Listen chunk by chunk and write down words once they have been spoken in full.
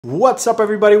What's up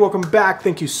everybody, welcome back.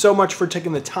 Thank you so much for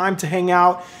taking the time to hang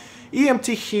out.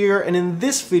 EMT here, and in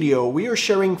this video we are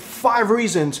sharing 5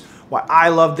 reasons why I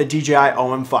love the DJI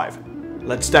OM5.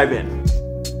 Let's dive in.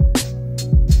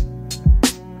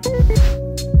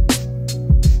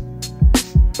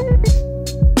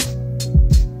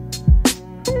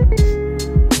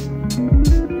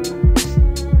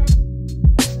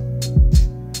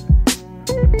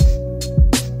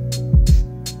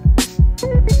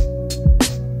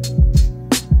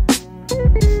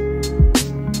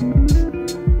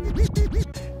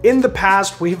 In the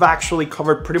past, we've actually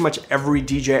covered pretty much every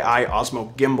DJI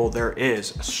Osmo gimbal there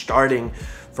is, starting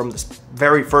from the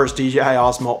very first DJI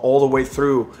Osmo all the way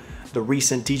through the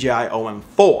recent DJI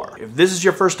OM4. If this is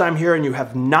your first time here and you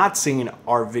have not seen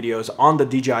our videos on the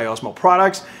DJI Osmo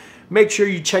products, make sure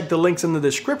you check the links in the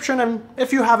description, and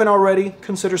if you haven't already,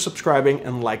 consider subscribing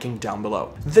and liking down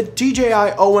below. The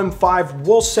DJI OM5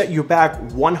 will set you back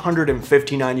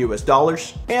 $159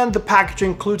 US, and the package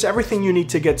includes everything you need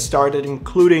to get started,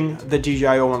 including the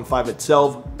DJI OM5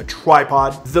 itself, a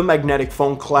tripod, the magnetic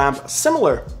phone clamp,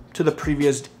 similar to the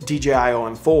previous DJI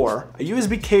OM4, a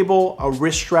USB cable, a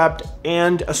wrist strap,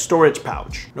 and a storage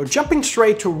pouch. Now, jumping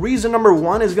straight to reason number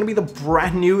 1 is going to be the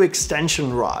brand new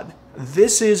extension rod.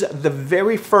 This is the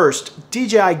very first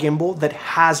DJI gimbal that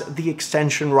has the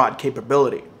extension rod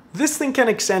capability. This thing can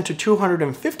extend to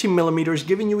 250 millimeters,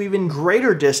 giving you even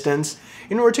greater distance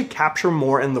in order to capture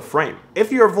more in the frame.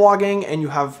 If you're vlogging and you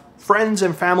have friends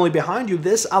and family behind you,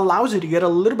 this allows you to get a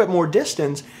little bit more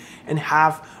distance and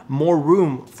have more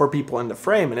room for people in the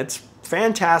frame. And it's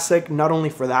fantastic, not only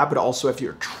for that, but also if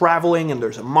you're traveling and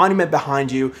there's a monument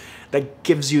behind you, that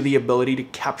gives you the ability to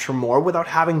capture more without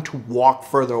having to walk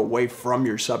further away from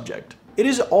your subject. It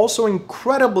is also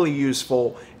incredibly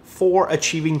useful for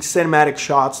achieving cinematic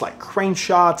shots like crane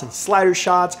shots and slider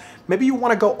shots. Maybe you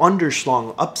want to go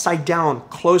underslung, upside down,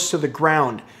 close to the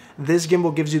ground. This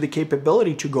gimbal gives you the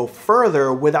capability to go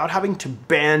further without having to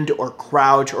bend or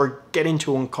crouch or get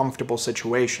into uncomfortable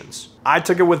situations. I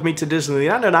took it with me to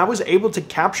Disneyland and I was able to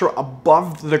capture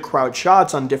above the crowd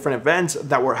shots on different events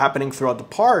that were happening throughout the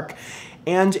park,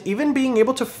 and even being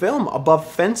able to film above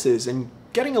fences and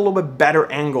getting a little bit better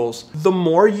angles. The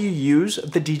more you use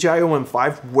the DJI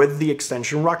OM5 with the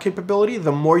extension rod capability,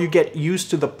 the more you get used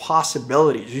to the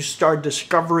possibilities. You start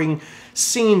discovering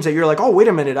scenes that you're like, oh, wait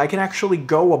a minute, I can actually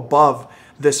go above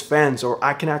this fence, or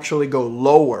I can actually go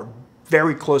lower,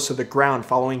 very close to the ground,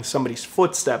 following somebody's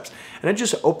footsteps. And it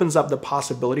just opens up the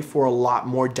possibility for a lot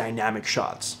more dynamic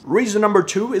shots. Reason number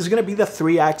 2 is gonna be the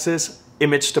 3-axis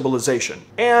image stabilization.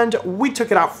 And we took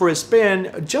it out for a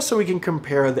spin just so we can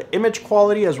compare the image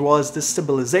quality as well as the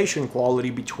stabilization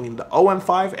quality between the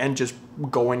OM5 and just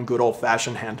going good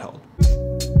old-fashioned handheld.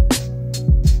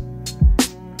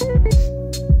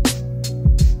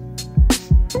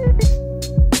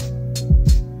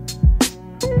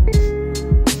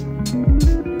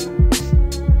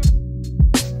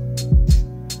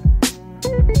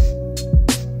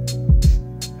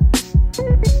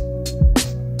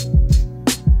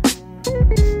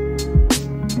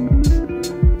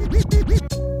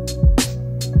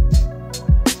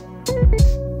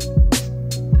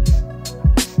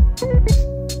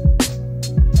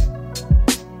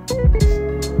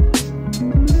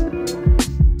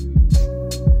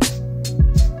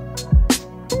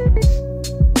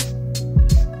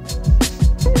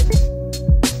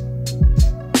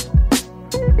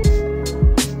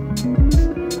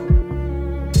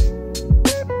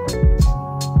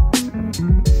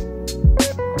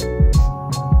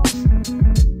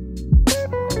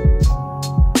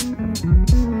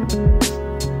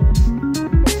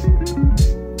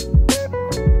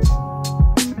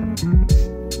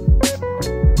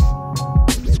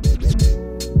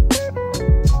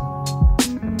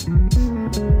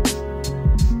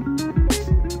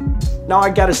 Now, I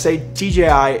gotta say,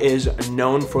 DJI is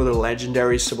known for the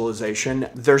legendary stabilization.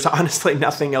 There's honestly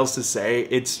nothing else to say.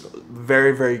 It's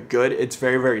very, very good. It's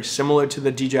very, very similar to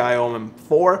the DJI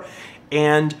OM4.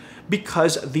 And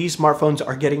because these smartphones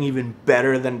are getting even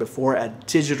better than before at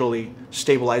digitally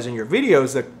stabilizing your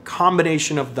videos, the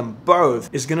combination of them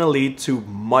both is gonna lead to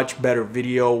much better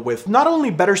video with not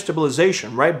only better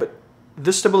stabilization, right? But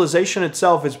the stabilization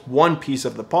itself is one piece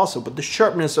of the puzzle, but the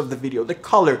sharpness of the video, the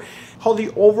color, how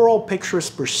the overall picture is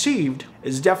perceived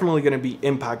is definitely going to be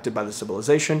impacted by the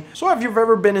stabilization. So if you've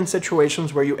ever been in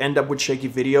situations where you end up with shaky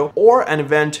video or an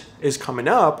event is coming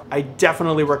up, I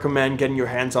definitely recommend getting your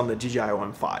hands on the DJI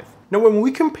OM5. Now, when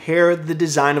we compare the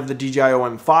design of the DJI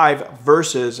OM5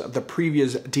 versus the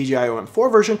previous DJI OM4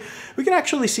 version, we can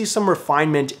actually see some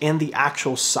refinement in the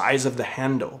actual size of the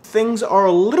handle. Things are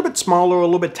a little bit smaller, a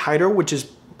little bit tighter, which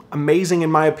is amazing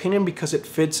in my opinion because it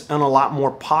fits in a lot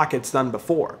more pockets than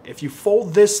before. If you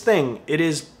fold this thing, it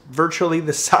is virtually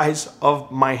the size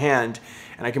of my hand,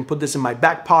 and I can put this in my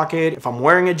back pocket. If I'm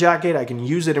wearing a jacket, I can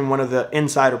use it in one of the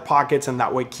insider pockets and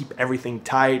that way keep everything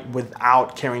tight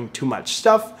without carrying too much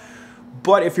stuff.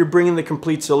 But if you're bringing the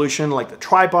complete solution like the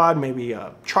tripod, maybe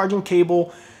a charging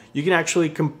cable, you can actually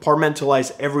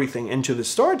compartmentalize everything into the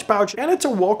storage pouch, and it's a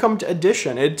welcomed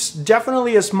addition. It's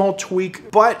definitely a small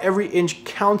tweak, but every inch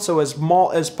counts, so as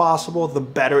small as possible, the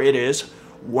better it is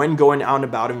when going out and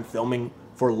about and filming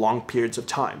for long periods of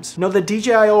times. Now, the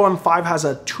DJI OM5 has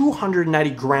a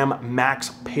 290 gram max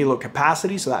payload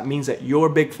capacity, so that means that your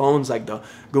big phones like the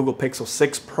Google Pixel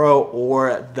 6 Pro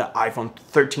or the iPhone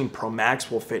 13 Pro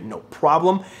Max will fit no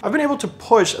problem. I've been able to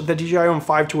push the DJI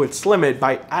OM5 to its limit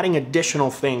by adding additional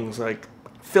things like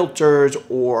filters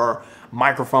or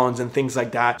microphones and things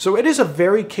like that. So it is a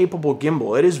very capable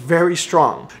gimbal. It is very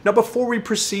strong. Now, before we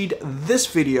proceed, this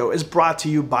video is brought to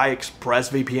you by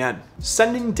ExpressVPN.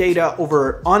 Sending data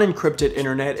over unencrypted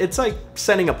internet, it's like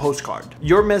sending a postcard.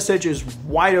 Your message is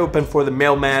wide open for the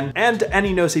mailman and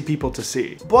any nosy people to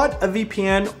see. But a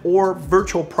VPN or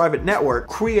virtual private network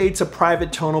creates a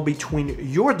private tunnel between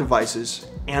your devices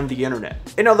and the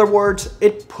internet. In other words,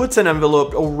 it puts an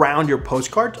envelope around your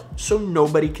postcard so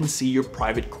nobody can see your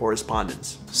private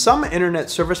correspondence. Some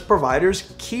internet service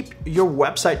providers keep your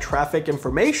website traffic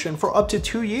information for up to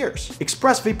 2 years.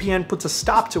 ExpressVPN puts a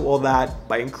stop to all that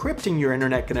by encrypting your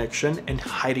internet connection and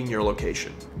hiding your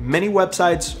location. Many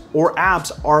websites or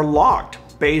apps are locked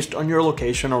based on your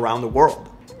location around the world.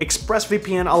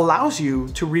 ExpressVPN allows you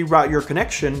to reroute your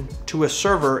connection to a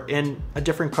server in a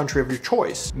different country of your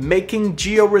choice, making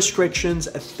geo restrictions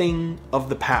a thing of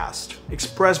the past.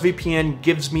 ExpressVPN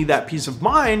gives me that peace of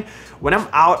mind when I'm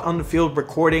out on the field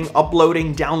recording,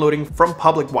 uploading, downloading from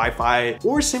public Wi-Fi,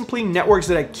 or simply networks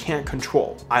that I can't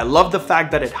control. I love the fact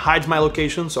that it hides my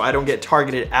location so I don't get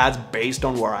targeted ads based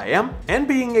on where I am, and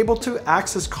being able to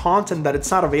access content that it's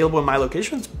not available in my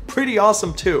location is pretty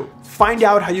awesome too. Find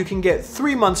out how you can get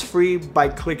 3 months free by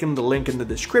clicking the link in the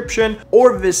description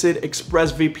or visit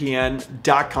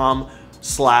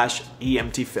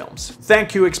expressvpn.com/emtfilms.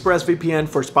 Thank you, ExpressVPN,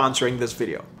 for sponsoring this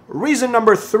video. Reason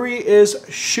number 3 is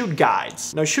shoot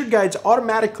guides. Now, shoot guides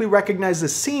automatically recognize the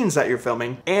scenes that you're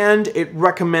filming, and it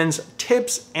recommends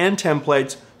tips and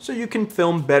templates so you can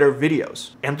film better videos.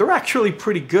 And they're actually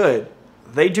pretty good.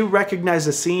 They do recognize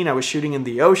the scene. I was shooting in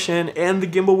the ocean and the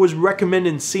gimbal was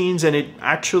recommending scenes, and it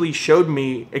actually showed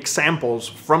me examples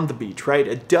from the beach, right?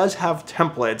 It does have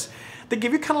templates that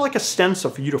give you kind of like a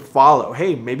stencil for you to follow.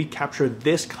 Hey, maybe capture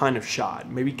this kind of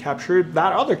shot, maybe capture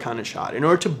that other kind of shot in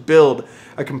order to build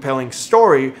a compelling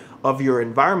story of your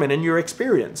environment and your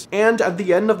experience. And at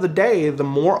the end of the day, the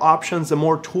more options, the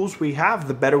more tools we have,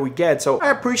 the better we get. So I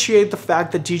appreciate the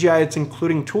fact that DJI is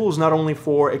including tools not only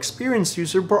for experienced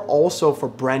users, but also for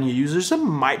brand new users that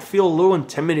might feel a little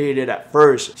intimidated at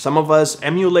first. Some of us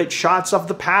emulate shots of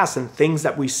the past and things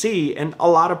that we see, and a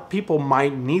lot of people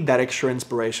might need that extra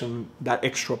inspiration, that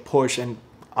extra push, and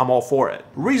I'm all for it.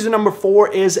 Reason number 4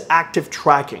 is active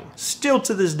tracking. Still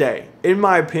to this day, in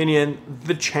my opinion,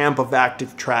 the champ of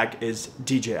active track is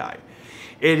DJI.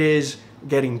 It is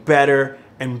getting better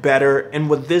and better, and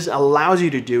what this allows you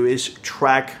to do is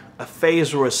track a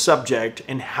phase or a subject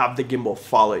and have the gimbal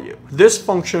follow you. This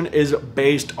function is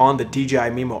based on the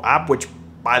DJI Mimo app, which,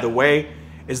 by the way,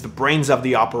 is the brains of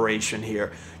the operation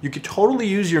here. You could totally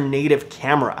use your native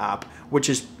camera app, which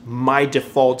is my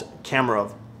default camera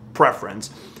preference,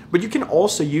 but you can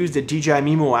also use the DJI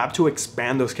Mimo app to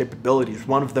expand those capabilities,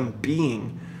 one of them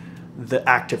being the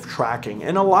active tracking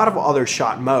and a lot of other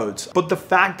shot modes. But the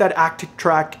fact that active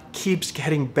track keeps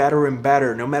getting better and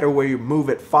better, no matter where you move,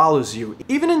 it follows you.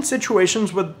 Even in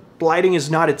situations where lighting is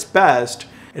not its best,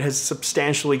 it has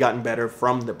substantially gotten better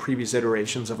from the previous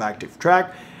iterations of active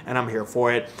track, and I'm here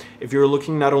for it. If you're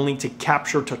looking not only to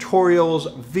capture tutorials,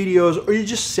 videos, or you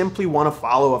just simply want to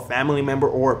follow a family member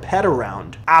or a pet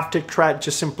around, active track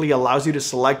just simply allows you to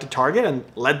select a target and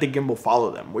let the gimbal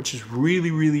follow them, which is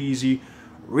really, really easy,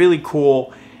 really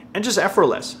cool, and just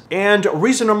effortless. And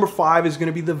reason number 5 is going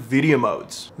to be the video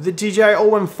modes. The DJI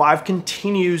OM5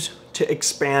 continues to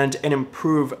expand and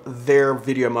improve their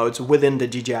video modes within the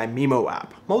DJI Mimo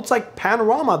app. Modes like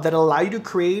panorama that allow you to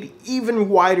create even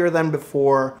wider than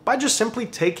before by just simply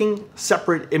taking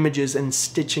separate images and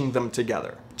stitching them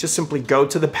together. Just simply go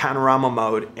to the panorama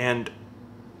mode and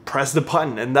press the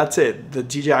button, and that's it. The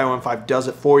DJI OM5 does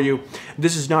it for you.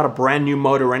 This is not a brand new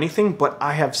mode or anything, but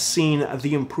I have seen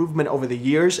the improvement over the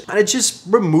years, and it just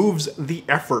removes the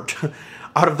effort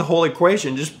out of the whole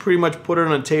equation. Just pretty much put it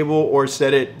on a table or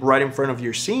set it right in front of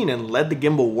your scene and let the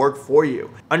gimbal work for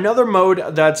you. Another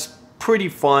mode that's pretty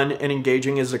fun and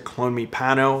engaging is the Clone Me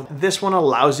Pano. This one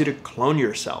allows you to clone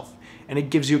yourself, and it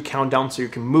gives you a countdown so you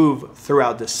can move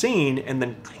throughout the scene and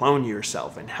then clone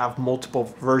yourself and have multiple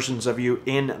versions of you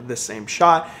in the same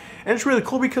shot. And it's really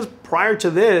cool because prior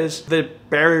to this, the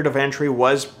barrier of entry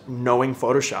was knowing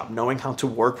Photoshop, knowing how to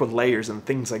work with layers and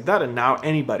things like that. And now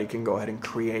anybody can go ahead and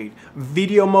create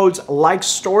video modes like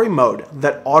Story Mode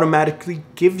that automatically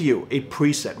give you a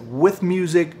preset with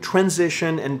music,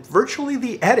 transition, and virtually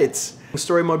the edits.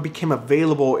 Story Mode became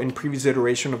available in previous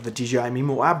iteration of the DJI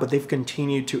Mimo app, but they've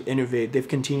continued to innovate. They've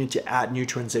continued to add new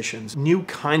transitions, new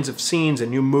kinds of scenes,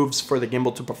 and new moves for the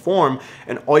gimbal to perform.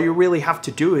 And all you really have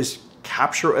to do is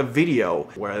capture a video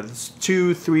where it's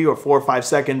 2, 3, or 4 or 5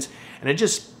 seconds, and it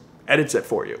just edits it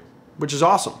for you, which is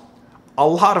awesome. A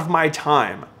lot of my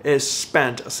time is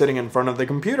spent sitting in front of the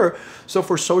computer, so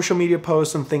for social media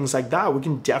posts and things like that, we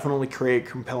can definitely create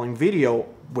compelling video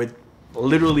with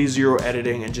literally zero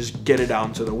editing and just get it out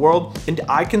into the world. And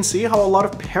I can see how a lot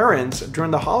of parents during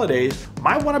the holidays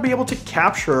might want to be able to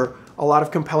capture a lot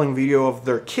of compelling video of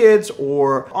their kids,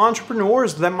 or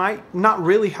entrepreneurs that might not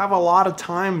really have a lot of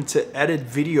time to edit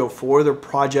video for their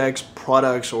projects,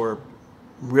 products, or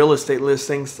real estate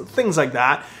listings, things like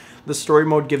that. The Story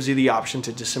Mode gives you the option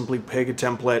to just simply pick a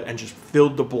template and just fill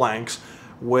the blanks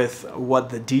with what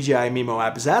the DJI Mimo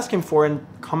app is asking for and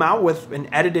come out with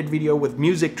an edited video with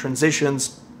music,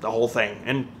 transitions, the whole thing,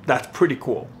 and that's pretty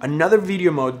cool. Another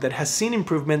video mode that has seen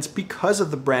improvements because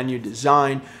of the brand new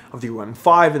design of the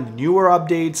OM5 and the newer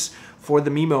updates for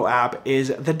the Mimo app is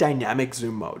the dynamic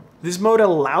zoom mode. This mode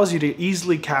allows you to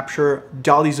easily capture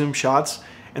dolly zoom shots,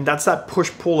 and that's that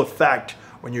push-pull effect.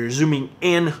 When you're zooming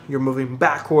in, you're moving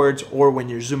backwards, or when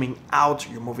you're zooming out,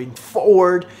 you're moving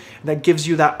forward. That gives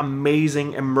you that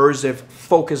amazing immersive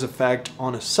focus effect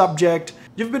on a subject.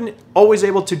 You've been always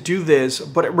able to do this,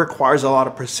 but it requires a lot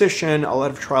of precision, a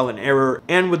lot of trial and error.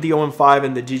 And with the OM5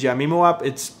 and the DJI Mimo app,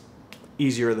 it's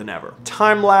easier than ever.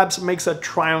 Timelapse makes a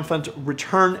triumphant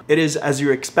return. It is as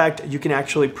you expect. You can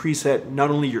actually preset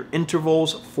not only your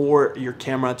intervals for your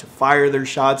camera to fire their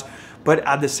shots, but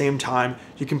at the same time,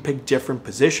 you can pick different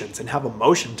positions and have a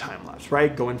motion time lapse,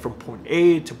 right? Going from point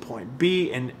A to point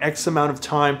B in X amount of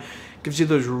time gives you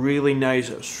those really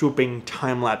nice swooping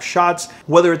time-lapse shots.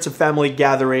 Whether it's a family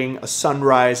gathering, a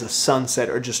sunrise, a sunset,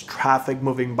 or just traffic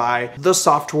moving by, the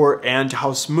software and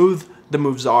how smooth the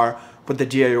moves are with the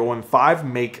DJI OM5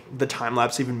 make the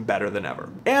time-lapse even better than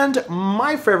ever. And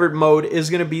my favorite mode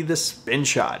is gonna be the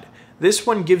Spinshot. This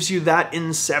one gives you that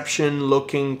Inception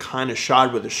looking kind of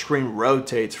shot where the screen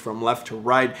rotates from left to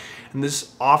right. And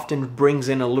this often brings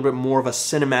in a little bit more of a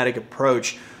cinematic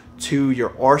approach to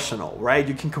your arsenal, right?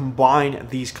 You can combine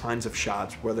these kinds of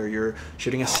shots, whether you're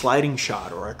shooting a sliding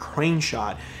shot or a crane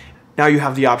shot. Now you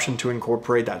have the option to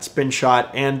incorporate that spin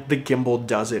shot, and the gimbal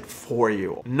does it for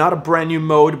you. Not a brand new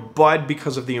mode, but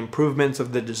because of the improvements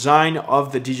of the design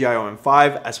of the DJI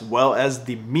OM5 as well as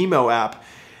the Mimo app,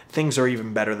 things are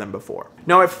even better than before.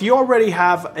 Now, if you already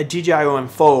have a DJI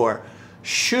OM4,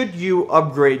 should you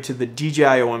upgrade to the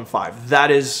DJI OM5? That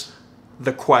is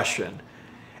the question.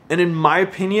 And in my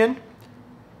opinion,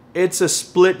 it's a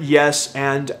split yes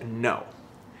and no.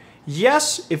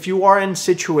 Yes, if you are in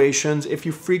situations, if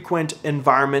you frequent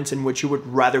environments in which you would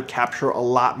rather capture a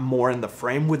lot more in the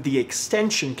frame with the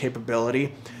extension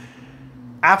capability,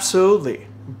 absolutely,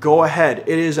 go ahead.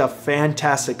 It is a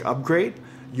fantastic upgrade.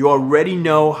 You already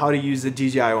know how to use the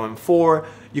DJI OM4.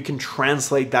 You can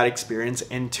translate that experience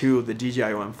into the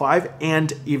DJI OM5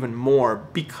 and even more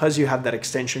because you have that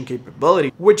extension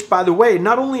capability, which, by the way,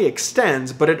 not only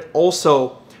extends, but it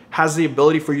also has the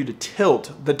ability for you to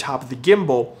tilt the top of the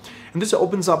gimbal. And this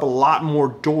opens up a lot more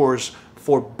doors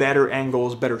for better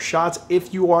angles, better shots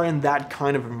if you are in that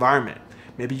kind of environment.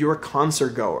 Maybe you're a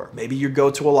concert goer. Maybe you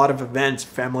go to a lot of events,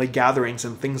 family gatherings,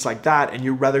 and things like that, and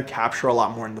you'd rather capture a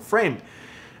lot more in the frame.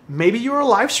 Maybe you're a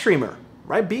live streamer,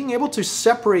 right? Being able to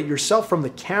separate yourself from the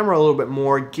camera a little bit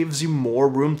more gives you more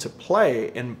room to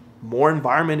play and more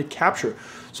environment to capture.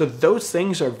 So those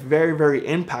things are very, very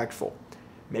impactful.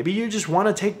 Maybe you just want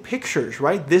to take pictures,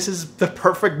 right? This is the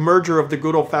perfect merger of the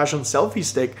good old-fashioned selfie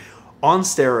stick on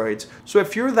steroids. So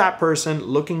if you're that person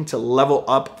looking to level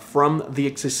up from the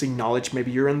existing knowledge,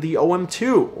 maybe you're in the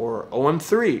OM2 or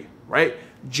OM3, right?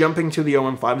 Jumping to the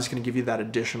OM5 is going to give you that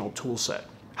additional tool set.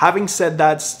 Having said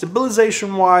that,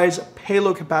 stabilization-wise,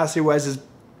 payload capacity-wise is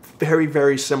very,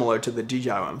 very similar to the DJI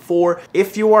OM4.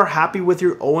 If you are happy with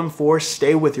your OM4,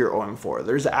 stay with your OM4.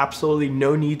 There's absolutely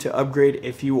no need to upgrade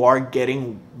if you are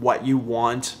getting what you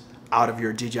want out of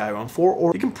your DJI Osmo 4,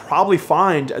 or you can probably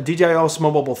find a DJI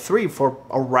Osmo Mobile 3 for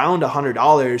around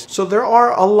 $100. So there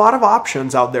are a lot of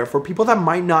options out there for people that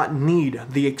might not need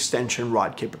the extension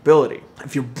rod capability.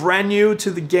 If you're brand new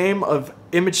to the game of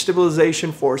image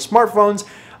stabilization for smartphones,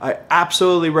 I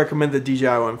absolutely recommend the DJI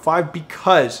Osmo 5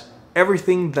 because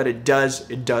everything that it does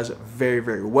very,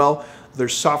 very well. Their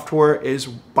software is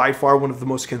by far one of the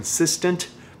most consistent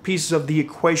pieces of the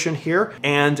equation here,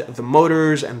 and the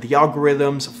motors and the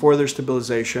algorithms for their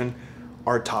stabilization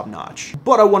are top notch.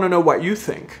 But I want to know what you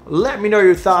think. Let me know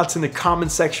your thoughts in the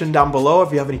comment section down below.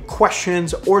 If you have any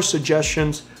questions or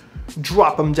suggestions,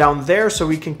 drop them down there so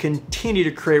we can continue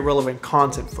to create relevant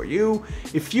content for you.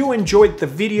 If you enjoyed the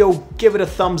video, give it a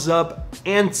thumbs up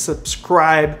and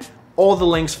subscribe. All the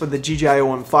links for the DJI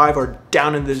Osmo 5 are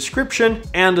down in the description.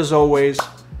 And as always,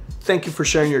 thank you for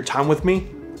sharing your time with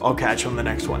me. I'll catch you on the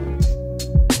next one.